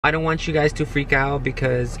I don't want you guys to freak out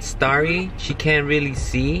because Stary, she can't really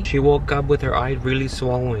see. She woke up with her eye really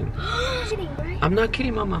swollen. I'm not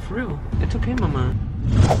kidding, Mama, for real. It's okay, Mama.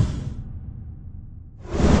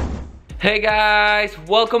 Hey guys,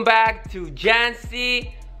 welcome back to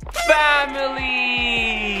Jancy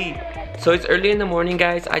Family. So it's early in the morning,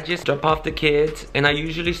 guys. I just drop off the kids and I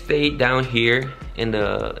usually stay down here in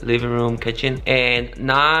the living room kitchen, and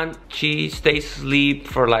she stays asleep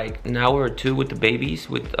for like an hour or two with the babies,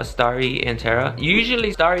 with Stary and Tara.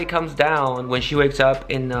 Usually Stary comes down when she wakes up,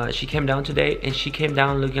 and she came down today and she came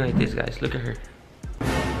down looking like this, guys. Look at her.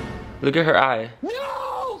 Look at her eye.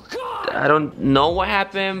 No, God! I don't know what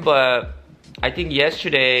happened, but I think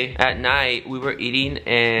yesterday at night we were eating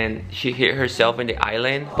and she hit herself in the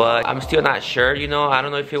eyelid, but I'm still not sure, you know. I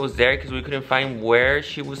don't know if it was there because we couldn't find where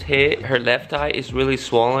she was hit. Her left eye is really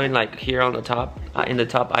swollen, like here on the top, in the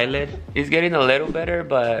top eyelid. It's getting a little better,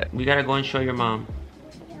 but we gotta go and show your mom.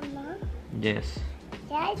 Your mom? Yes.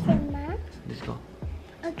 Yes, Mom. Let's go.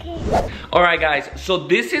 Okay. Alright guys, so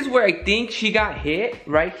this is where I think she got hit,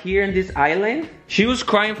 right here in this island. She was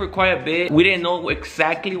crying for quite a bit. We didn't know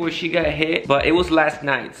exactly where she got hit, but it was last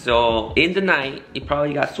night. So in the night, it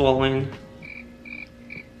probably got swollen.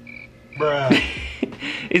 Bruh.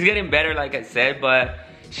 It's getting better, like I said, but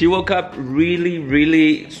she woke up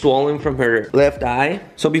really swollen from her left eye.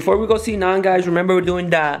 So before we go see Nan, guys, remember we're doing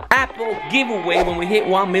the Apple giveaway when we hit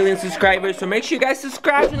 1 million subscribers. So make sure you guys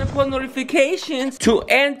subscribe and post notifications to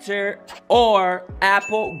enter our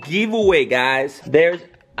Apple giveaway, guys. There's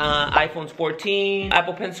iPhones 14,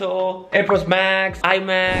 Apple Pencil, AirPods Max,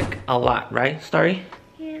 iMac, a lot, right, Stary?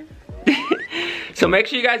 Yeah. So make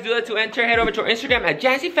sure you guys do that to enter. Head over to our Instagram at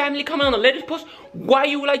Jancy Family. Comment on the latest post why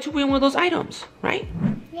you would like to win one of those items, right?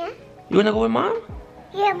 Yeah. You wanna go with Mom?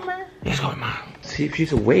 Yeah, Mom. Let's go with Mom. See if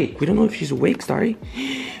she's awake. We don't know if she's awake, Stary.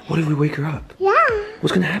 What if we wake her up? Yeah.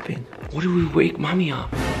 What's gonna happen? What if we wake Mommy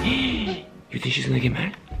up? You think she's gonna get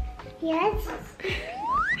mad? Yes.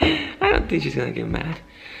 I don't think she's gonna get mad.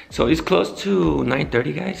 So it's close to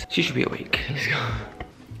 9:30, guys. She should be awake. Let's go.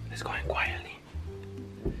 Let's go in quietly.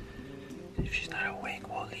 If she's not awake,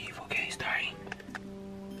 we'll leave, okay, Stary?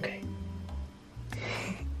 Okay.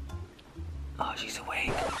 Oh, she's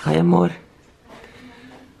awake. Hi, amor.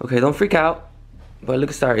 Okay, don't freak out. But look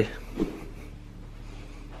at Stary.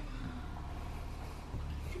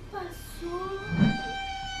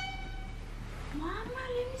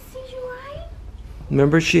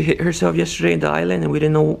 Remember she hit herself yesterday in the island and we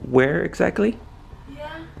didn't know where exactly?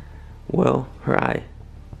 Yeah. Well, her eye.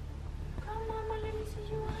 Come, Mama, let me see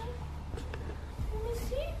your eye. Let me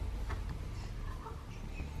see.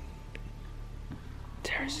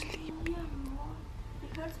 Tara's sleeping.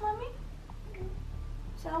 It hurts, Mommy?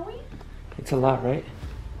 Shall we? It's a lot, right?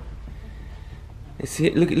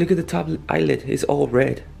 See, look at the top eyelid. It's all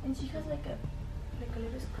red. And she has like a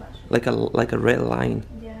little scratch. Like a red line.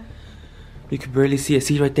 Yeah. You can barely see it.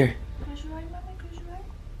 See right there. Close your eye, Mommy. Close your eye.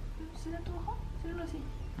 See that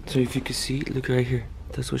too? So if you can see, look right here.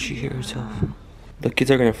 That's what she hit herself. The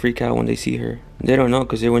kids are gonna freak out when they see her. They don't know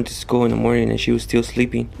because they went to school in the morning and she was still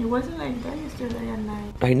sleeping. It wasn't like that yesterday at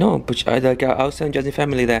night. I know, but I was telling Jancy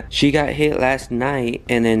Family that she got hit last night,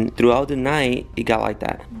 and then throughout the night it got like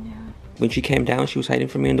that. Yeah. When she came down, she was hiding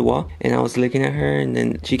from me in the wall, and I was looking at her, and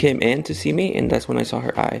then she came in to see me, and that's when I saw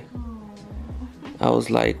her eye. I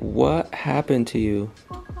was like, what happened to you?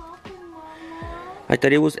 What happened, Mama? I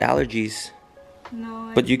thought it was allergies.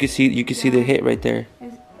 No. But you can see the hit right there.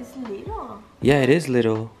 It's little. Yeah, it is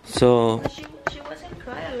little. So But she wasn't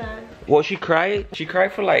crying a lot. well, she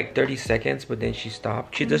cried for like 30 seconds, but then she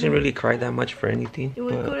stopped. She doesn't really cry that much for anything.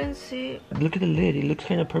 We couldn't see. Look at the lid. It looks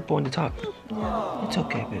kind of purple on the top. Yeah. It's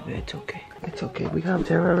okay, baby. It's okay. It's okay. We got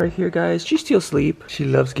Tara right here, guys. She's still asleep. She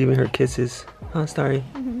loves giving her kisses. Huh, Stary?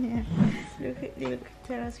 Yeah. Look,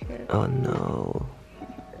 Tara's here. Oh, no.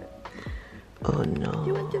 Oh, You no.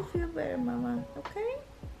 want to feel better, Mama, okay?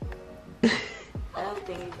 I don't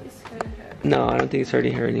think it's hurting her. No, I don't think it's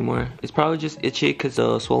hurting her anymore. It's probably just itchy because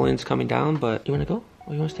the swollen's coming down, but you want to go?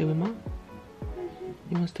 Or you want to stay with Mom?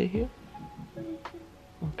 You want to stay here?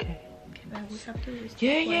 Okay.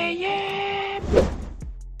 Yeah.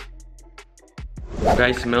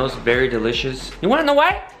 Guys, smells very delicious. You want to know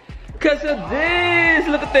why? Because of this.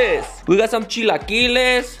 Look at this. We got some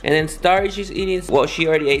chilaquiles. And then Stary, she's eating. Well, she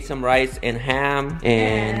already ate some rice and ham.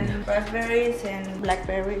 And raspberries and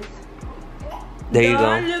blackberries. there you go.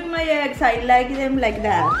 Don't look my eggs. I like them like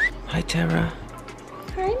that. Hi, Tara.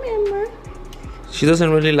 Hi, Mama. She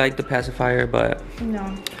doesn't really like the pacifier, but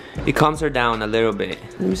No. it calms her down a little bit.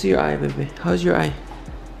 Let me see your eye, baby. How's your eye?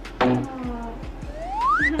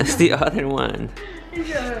 That's the other one.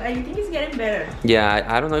 I think it's getting better. Yeah,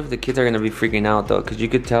 I don't know if the kids are gonna be freaking out though, because you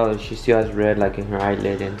could tell she still has red like in her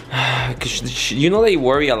eyelid, and because you know they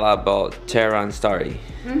worry a lot about Tara and Stary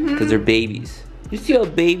because they're babies. You still a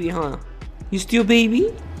baby, huh? You still a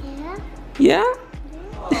baby? Yeah. Yeah?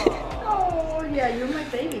 Oh yeah, you're my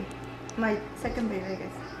baby. My second baby, I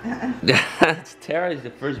guess. Tara is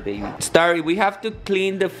the first baby. Stary, we have to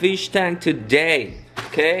clean the fish tank today,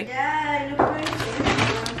 okay? Yeah, look crazy.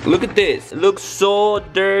 Look at this. It looks so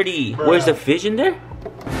dirty. Where's the fish in there?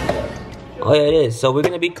 Oh yeah, it is. So we're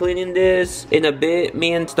gonna be cleaning this in a bit,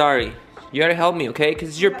 me and Stary. You gotta help me, okay? Because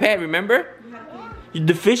it's your pet, remember?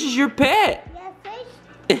 The fish is your pet.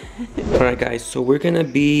 Alright guys, so we're gonna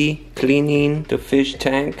be cleaning the fish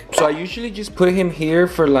tank. So I usually just put him here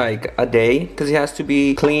for like a day because he has to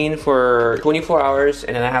be clean for 24 hours,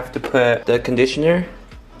 and then I have to put the conditioner.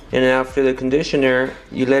 And then after the conditioner,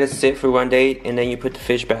 you let it sit for 1 day, and then you put the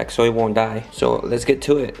fish back so it won't die. So let's get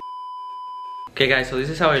to it. Okay guys, so this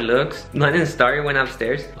is how it looks. Mine and Stary went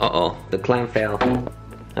upstairs. Uh-oh, the clam fell. I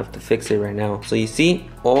have to fix it right now. So you see,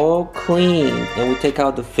 all clean. And we take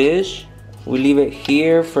out the fish. We leave it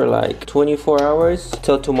here for like 24 hours.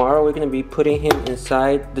 Till tomorrow, we're gonna be putting him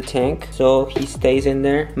inside the tank so he stays in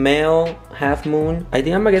there. Male, half moon. I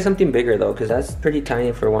think I'm gonna get something bigger though, because that's pretty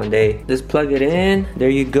tiny for 1 day. Just plug it in. There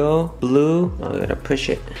you go. Blue. Oh, I gotta push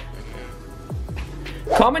it.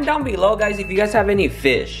 Comment down below guys if you guys have any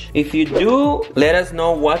fish. If you do, let us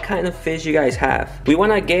know what kind of fish you guys have. We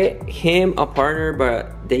want to get him a partner,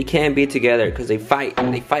 but they can't be together because they fight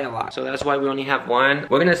a lot. So that's why we only have one.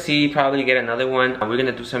 We're gonna see, probably get another one. We're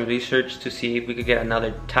gonna do some research to see if we could get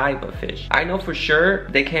another type of fish. I know for sure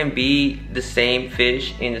they can't be the same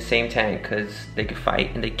fish in the same tank because they could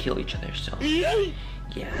fight and they kill each other. So yeah.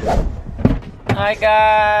 Hi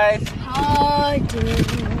guys. Hi, dude.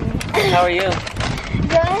 How are you?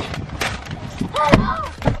 Good.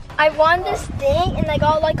 I won this thing and I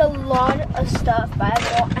got like a lot of stuff, but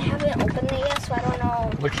I haven't opened it yet, so I don't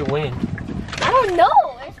know. What you win? I don't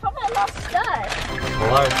know. It's probably a lot of stuff. A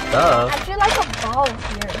lot of stuff? I feel like a ball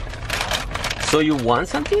here. So you won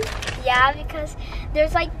something? Yeah, because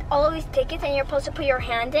there's like all of these tickets and you're supposed to put your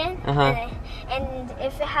hand in. And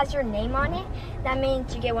if it has your name on it, that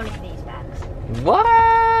means you get one of these bags. What?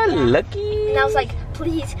 Yeah. Lucky. And I was like,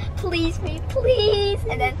 please, please me, please.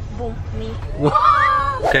 And then boom, me.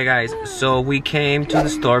 Okay guys, so we came to the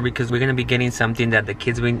store because we're gonna be getting something that the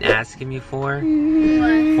kids have been asking me for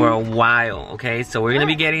a while, okay? So we're gonna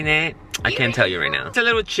be getting it. I can't tell you right now. It's a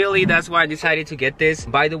little chilly, that's why I decided to get this.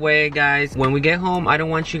 By the way guys, when we get home, I don't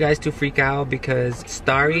want you guys to freak out because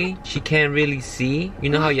Stary, she can't really see. You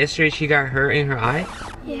know how yesterday she got hurt in her eye?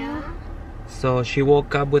 Yeah. So she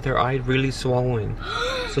woke up with her eye really swollen.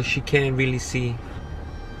 So she can't really see.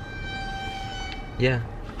 Yeah.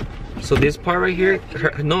 So this part right here,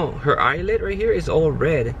 her eyelid right here is all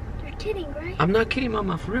red. You're kidding, right? I'm not kidding,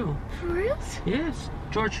 Mama, for real. For real? Yes.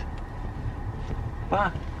 George.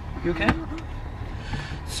 Pa, you okay?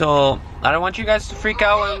 So, I don't want you guys to freak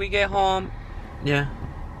out when we get home. Yeah.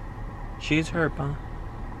 She's hurt, Pa.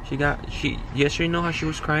 Yesterday, you know how she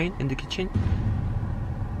was crying in the kitchen?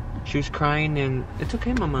 She was crying and it's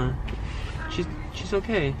okay, Mama. She's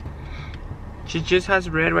okay. She just has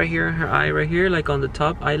red right here in her eye right here, like on the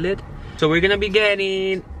top eyelid. So we're gonna be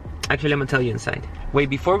getting, actually I'm gonna tell you inside. Wait,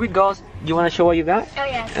 before we go, you wanna show what you got? Oh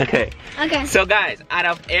yes. Okay. Okay. So guys, out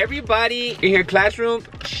of everybody in her classroom,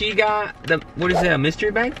 she got the, what is it, a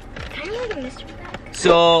mystery bag? Kind of like a mystery bag.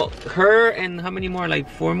 So her and how many more, like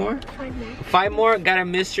 4 more? 5 more. 5 more got a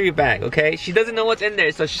mystery bag, okay? She doesn't know what's in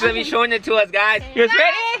there, so she's gonna be showing it to us, guys. You guys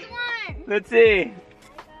ready? Let's see.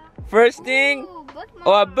 First thing,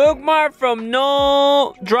 a bookmark from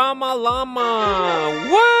No Drama Llama.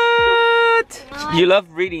 What? You love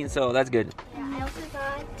reading, so that's good. Yeah, I also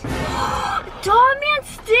got Dogman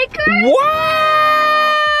stickers.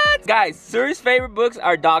 What? Guys, Suri's favorite books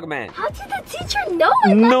are Dogman. How did the teacher know I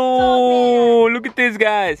like No, Dogman? look at this,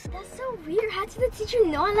 guys. That's so weird. How did the teacher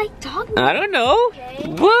know I like Dogman? I don't know. Okay.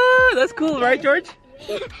 What? That's cool, right, George?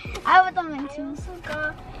 I have a Dogman too. Also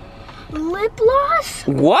got lip gloss.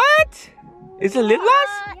 What? It's a lip gloss?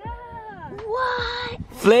 Yeah. What?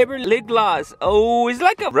 Flavored lip gloss. Oh, it's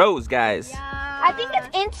like a rose, guys. Yeah. I think it's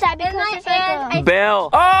inside because it's like a Belle.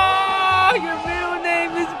 Oh, your middle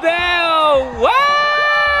name is Belle. What?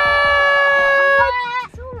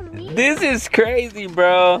 This is crazy,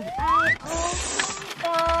 bro.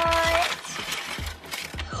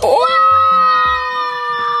 Oh!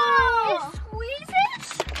 It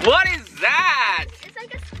squeezes? What is that? It's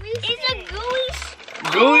like a squeeze. It's a gooey.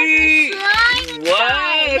 Gooey. Slime.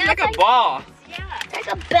 What? It's like a ball. Yeah. It's like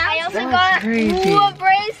a bounce. I also That's got crazy. a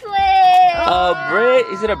bracelet.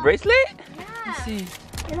 Is it a bracelet? Yeah. Let's see.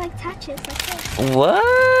 It like touches like this. What?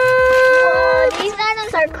 Oh, these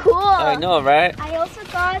items are cool. I know, right? I also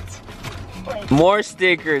got More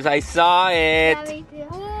stickers. I saw it.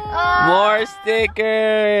 More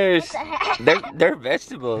stickers. What the heck? They're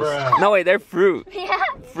vegetables. No wait, they're fruit. Yeah.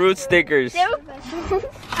 Fruit stickers.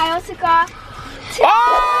 I also got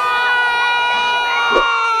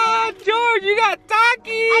Oh, George, you got Takis.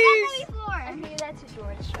 I got them before. I gave that to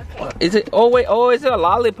George. Okay. Is it? Oh wait. Oh, is it a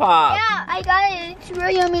lollipop? Yeah, I got it. It's real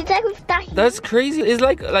yummy. It's like with tahini. That's crazy. It's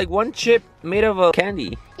like one chip made of a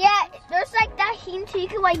candy. Yeah, there's like tahini, so you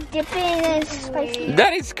can like dip it in spicy.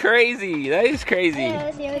 That is crazy. That is crazy.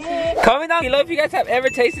 Yeah. Comment down below if you guys have ever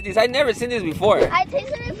tasted these. I've never seen this before. I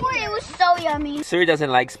tasted it before. It was so yummy. Suri doesn't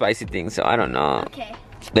like spicy things, so I don't know. Okay.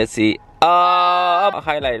 Let's see. A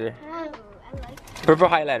highlighter. Oh, I like it. Purple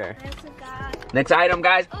highlighter. I also got. Next item,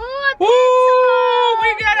 guys. Oh, Woo! We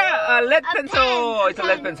got a lead pencil. pen. It's a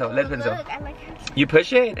lead pencil. Lead pencil. Look, I like it. You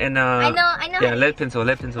push it and I know. Yeah, lead pencil.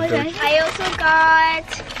 Lead pencil. Okay. I also got.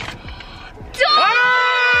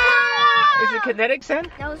 Ah! Is it kinetic sand?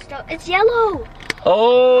 That was dope. It's yellow.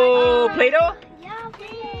 Oh, Play-Doh? Yeah,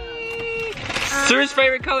 Suri's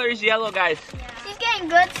favorite color is yellow, guys. she's getting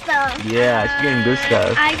good stuff. Yeah, she's getting good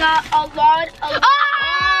stuff. I got a lot of.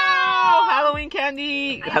 Oh, Halloween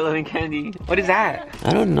candy. Halloween candy. What is that?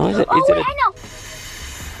 I don't know. Is it? Oh, wait, I know.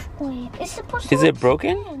 Wait, it's supposed to. Is it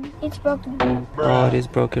broken? Spin. It's broken. Oh, it is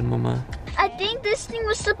broken, Mama. I think this thing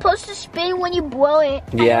was supposed to spin when you blow it.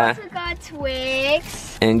 Yeah. I also got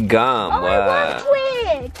Twix. And gum. Oh, Wow. I love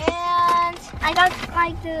Twix. And I got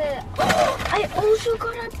like the. Oh, I also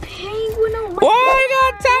got a penguin. Oh, I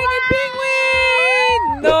got tiny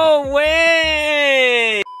penguin! No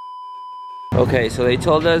way! Okay, so they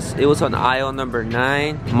told us it was on aisle number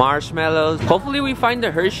 9. Marshmallows. Hopefully we find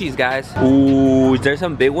the Hershey's, guys. Ooh, is there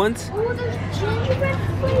some big ones? Oh, there's gingerbread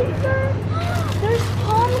flavor. There's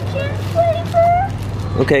pumpkin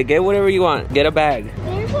flavor. Okay, get whatever you want. Get a bag.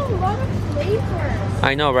 There's a lot of flavors.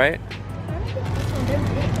 I know, right?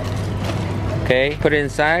 Okay, put it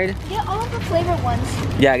inside. Get all the flavored ones.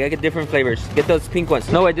 Yeah, get different flavors. Get those pink ones.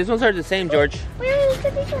 No, wait, these ones are the same, George. Wait, look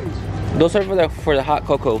at these ones. Those are for the hot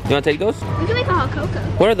cocoa. You want to take those? We can make a hot cocoa.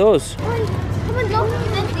 What are those? Wait, come on, no.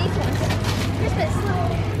 Then these ones. Here's this.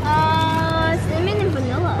 Cinnamon and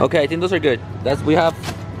vanilla. Okay, I think those are good. We have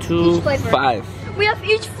Each flavor. 5. We have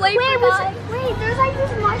each flavor. Wait, there's like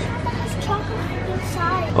this marshmallow that has chocolate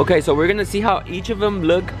inside. Okay, so we're gonna see how each of them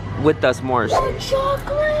look with the s'mores. Oh,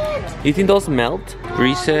 chocolate! You think those melt?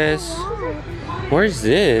 Reese's. Where's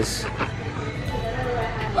this?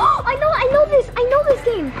 I know this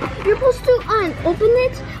game. You're supposed to open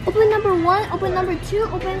it, open number 1, open number 2,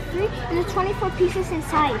 open 3, and there's 24 pieces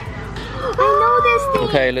inside. I know this thing.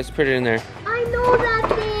 Okay, let's put it in there. I know that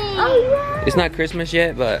thing. Oh yeah. It's not Christmas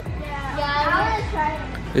yet, but Yeah, I want to try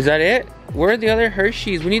it. is that it? Where are the other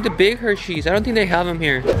Hershey's? We need the big Hershey's. I don't think they have them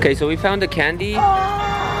here. Okay, so we found the candy.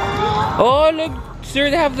 Oh, look, sir,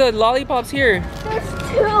 they have the lollipops here. There's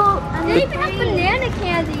 2. And they even have banana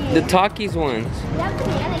candy. The Takis ones. They have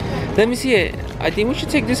banana candy. Let me see it. I think we should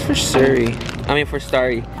take this for Suri. I mean, for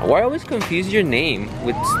Stary. Why I always confuse your name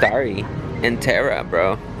with Stary and Tara,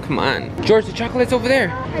 bro? Come on. George, the chocolate's over there.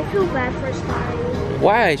 I feel bad for Stary.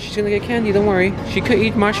 Why? She's gonna get candy, don't worry. She could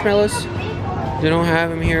eat marshmallows. They don't have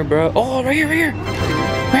them here, bro. Oh, right here, right here.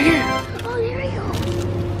 Right here. Oh, there you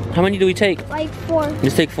go. How many do we take? Like 4.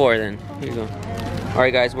 Let's take 4 then. Here you go. All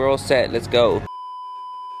right, guys, we're all set. Let's go.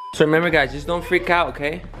 So remember, guys, just don't freak out,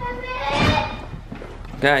 okay?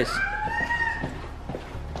 Guys.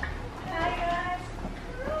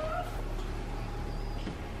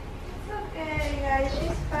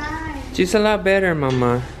 She's a lot better,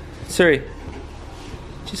 Mama. Sorry.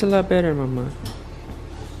 She's a lot better, Mama.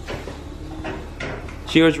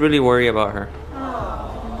 She was really worried about her.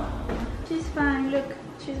 Oh, she's fine. Look,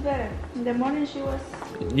 she's better. In the morning she was.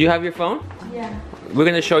 You have your phone? Yeah. We're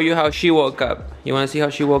gonna show you how she woke up. You wanna see how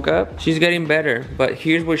she woke up? She's getting better, but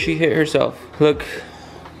here's where she hit herself. Look.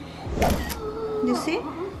 You see?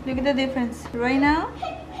 Look at the difference. Right now,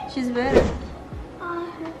 she's better.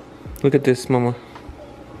 Look at this, Mama.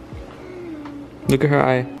 Look at her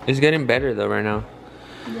eye. It's getting better though right now.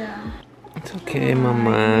 Yeah. It's okay,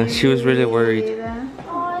 Mama. She was really worried.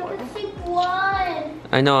 Oh, I can see blood.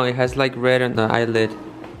 I know, it has like red on the eyelid.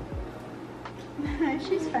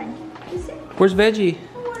 She's fine. You see? Where's Veggie?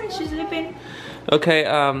 Don't worry, she's sleeping. Okay,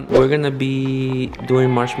 we're gonna be doing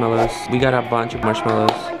marshmallows. We got a bunch of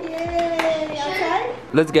marshmallows. Yay! Outside?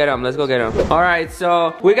 Let's get them. Let's go get them. All right,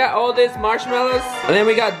 so we got all these marshmallows, and then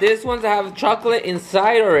we got these ones that have chocolate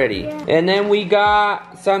inside already. Yeah. And then we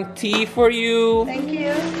got some tea for you. Thank you.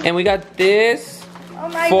 And we got this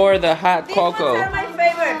for the hot cocoa. These ones are my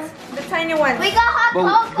favorites. The tiny ones. We got hot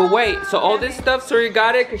cocoa. But wait, so all this stuff, Suri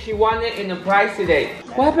got it because she wanted it in the price today.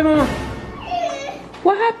 What happened, Mama?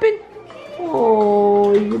 What happened?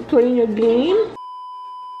 Oh, you playing your game?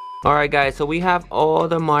 Alright guys, so we have all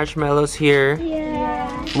the marshmallows here.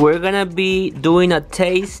 Yeah. We're gonna be doing a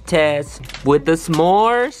taste test with the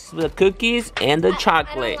s'mores, the cookies, and the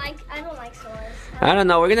chocolate. I don't like s'mores. I don't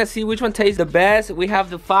know, we're gonna see which one tastes the best. We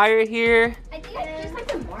have the fire here. I think I just like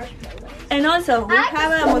the marshmallows. And also, we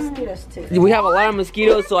have mosquitoes too. We have a lot of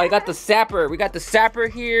mosquitoes, so I got the sapper. We got the sapper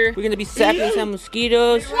here. We're gonna be sapping some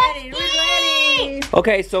mosquitoes. We're ready.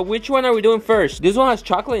 Okay, so which one are we doing first? This one has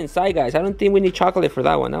chocolate inside, guys. I don't think we need chocolate for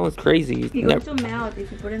that one. That one's crazy. It's going to melt if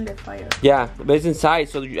you put it in the fire. Yeah, but it's inside,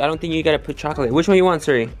 so I don't think you gotta put chocolate. Which one you want,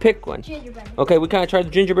 Suri? Pick one. Gingerbread. Okay, we kind of try the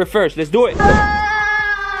gingerbread first. Let's do it.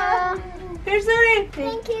 Here's the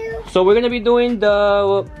Thank you. So we're gonna be doing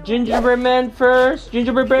the gingerbread man first.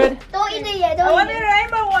 Gingerbread bread. Don't eat it yet. I Don't want eat the it.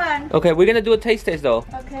 rainbow one. Okay, we're gonna do a taste test though.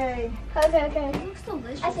 Okay. Okay. It looks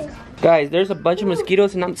delicious. I think. Guys, there's a bunch of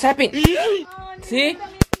mosquitoes and I'm sapping. See?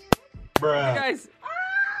 Bruh. Guys,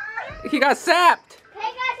 he got sapped.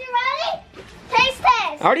 Hey guys, you ready? Taste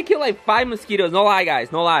test. I already killed like 5 mosquitoes. No lie,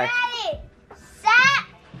 guys. No lie. Ready, set,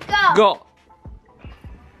 go. Go.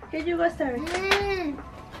 Here you go, Stary.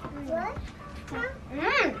 What?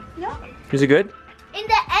 No. Is it good? In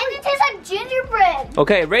the end, it tastes like gingerbread.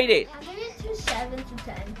 Okay, rate it. I'm giving it to 7 to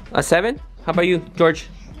 10. A 7? How about you, George?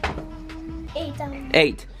 8.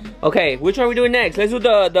 8. Okay, which one are we doing next? Let's do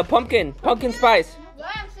the pumpkin spice. Yeah,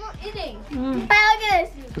 I'm still eating. Look at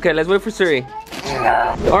this. Okay, let's wait for Suri.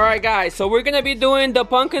 Alright guys, so we're gonna be doing the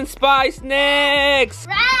pumpkin spice next.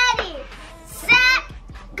 Ready, set,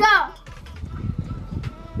 go.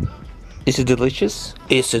 Is it delicious?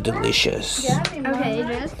 Is it delicious? Okay,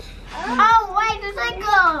 just. Oh wait, there's like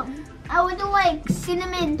I would do like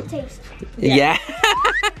cinnamon taste. Yeah.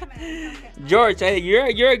 George,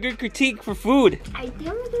 you're a good critique for food. I think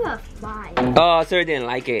I'm gonna do a 5. Oh, Suri didn't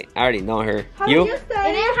like it. I already know her. You? It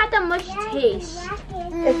didn't have that much taste.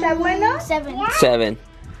 ¿Está bueno? 7. 7.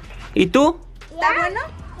 ¿Y tú? ¿Está bueno?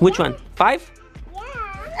 Which one? 5?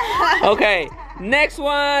 Yeah. Okay, next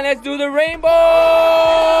one. Let's do the rainbow.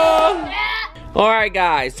 Alright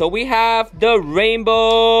guys, so we have the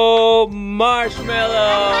rainbow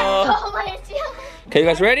marshmallow. Okay, you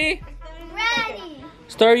guys ready? Ready.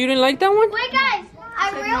 Star, you didn't like that one? Wait guys,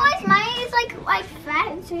 I realized mine is like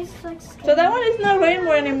fat and so it's like skinny. So that one is not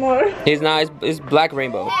rainbow anymore. It's not, it's black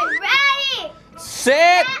rainbow. Okay, ready.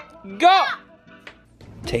 Set, go!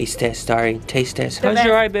 Taste test, Starry, taste test. How's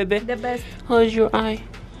your eye, baby? The best. How's your eye?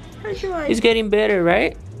 How's your eye? It's getting better,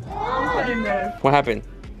 right? What happened?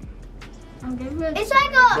 It's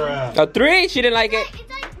like Bruh. A 3? She didn't like it. it's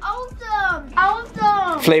like all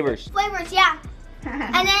the Flavors. flavors, yeah.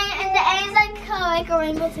 And then in the end it's like a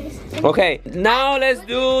rainbow taste. Okay, now let's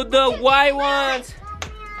do the white ones.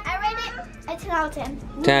 I rate it a 10 out of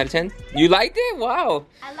 10. 10 out of 10? You liked it? Wow.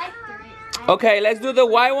 I like 3. Okay, let's do the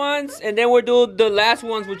white ones and then we'll do the last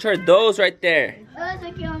ones, which are those right there. Those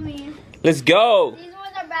are yummy. Let's go. These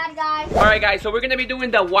ones are bad, guys. Alright guys, so we're gonna be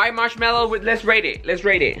doing the white marshmallow. Let's rate it. Let's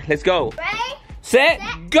rate it. Let's go. Ready? Set,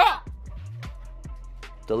 go.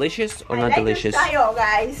 Delicious or I not like delicious? the style,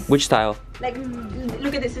 guys. Which style? Like,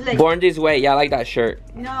 look at this. It's like, Born This Way. Yeah, I like that shirt.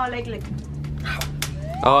 no, like.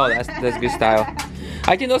 Oh, that's good style.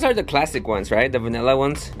 I think those are the classic ones, right? The vanilla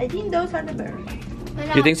ones. I think those are the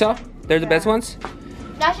best. You think so? They're the best ones?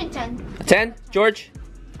 That's a 10. 10, George?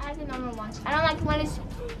 I like the normal ones. I don't like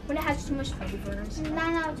when it has too much flavors. 9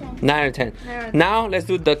 out of 10. 9 out of 10. Now let's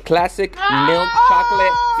do the classic milk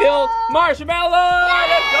chocolate filled marshmallow.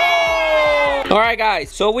 Let's go! Alright guys,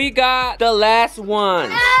 so we got the last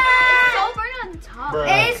one. It's so burnt on top. Bruh.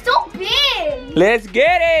 And it's so big. Let's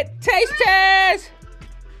get it! Taste test!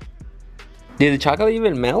 Did the chocolate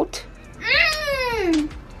even melt? Mmm.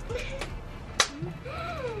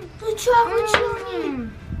 The chocolate's yummy.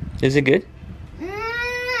 Is it good?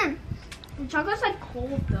 Mmm. The chocolate's like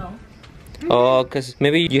cold though. Oh, because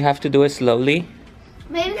maybe you have to do it slowly.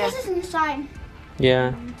 Maybe because it's inside.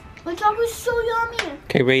 Yeah. The chocolate's so yummy.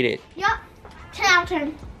 Okay, rate it. Yup. 10 out of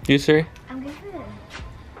 10. You, sir? I'm good for it.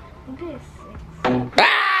 I'm good at 6.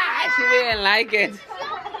 Ah! She didn't like it.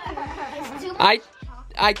 It's too much.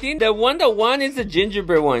 I think the one is the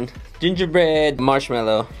gingerbread one. Gingerbread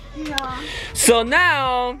marshmallow. Yeah. So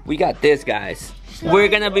now we got this, guys. we're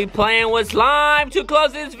gonna be playing with slime to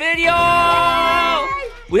close this video.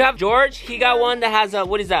 We have George. He got one that has a,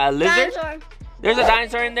 what is that, a lizard? Dinosaur. There's a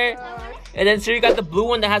dinosaur in there. And then Siri got the blue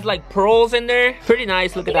one that has like pearls in there. Pretty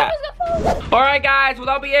nice, look at that. Alright guys, well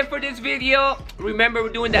that'll be it for this video. Remember, we're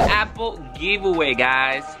doing the Apple giveaway,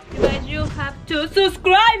 guys. But you have to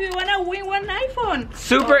subscribe if you wanna win one iPhone.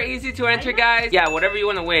 Super easy to enter, guys. Yeah, whatever you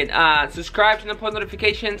wanna win. Subscribe to the post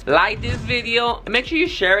notifications, like this video, and make sure you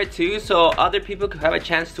share it too so other people could have a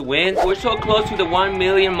chance to win. We're so close to the 1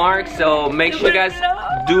 million mark, so make sure you guys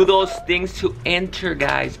do those things to enter,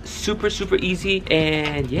 guys. Super, super easy,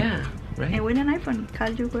 and yeah. Right. And win an iPhone. Call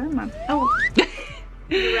your grandma. Oh.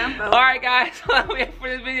 Alright guys, well, that's it for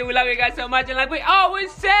this video. We love you guys so much, and like we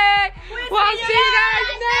always say, we'll see you guys